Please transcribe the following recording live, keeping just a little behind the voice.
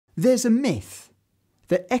There's a myth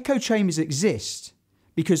that echo chambers exist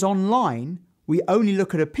because online we only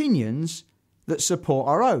look at opinions that support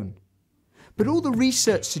our own. But all the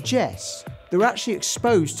research suggests that we're actually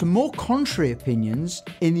exposed to more contrary opinions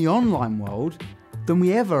in the online world than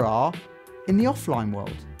we ever are in the offline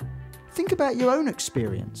world. Think about your own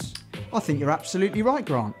experience. I think you're absolutely right,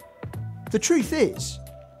 Grant. The truth is,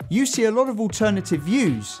 you see a lot of alternative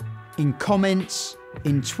views in comments,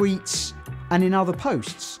 in tweets, and in other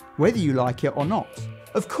posts, whether you like it or not.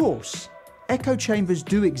 Of course, echo chambers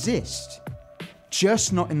do exist,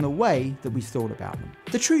 just not in the way that we thought about them.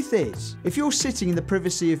 The truth is, if you're sitting in the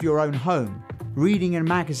privacy of your own home, reading a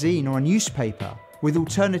magazine or a newspaper with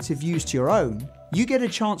alternative views to your own, you get a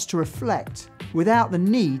chance to reflect without the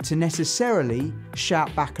need to necessarily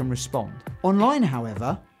shout back and respond. Online,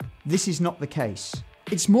 however, this is not the case.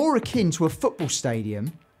 It's more akin to a football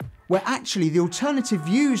stadium where actually the alternative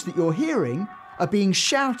views that you're hearing are being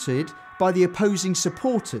shouted by the opposing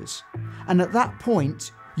supporters. And at that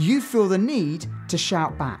point, you feel the need to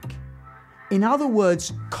shout back. In other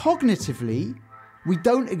words, cognitively, we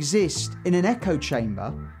don't exist in an echo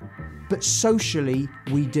chamber, but socially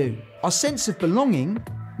we do. Our sense of belonging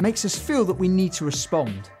makes us feel that we need to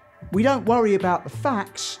respond. We don't worry about the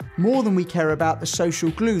facts more than we care about the social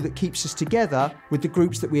glue that keeps us together with the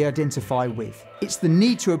groups that we identify with. It's the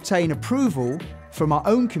need to obtain approval from our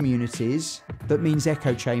own communities that means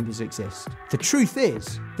echo chambers exist. The truth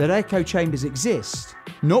is that echo chambers exist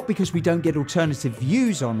not because we don't get alternative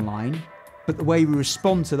views online, but the way we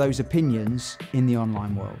respond to those opinions in the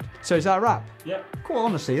online world. So is that a wrap? Yeah. Quite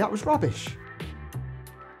honestly, that was rubbish.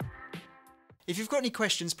 If you've got any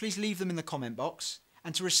questions, please leave them in the comment box.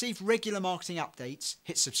 And to receive regular marketing updates,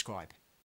 hit subscribe.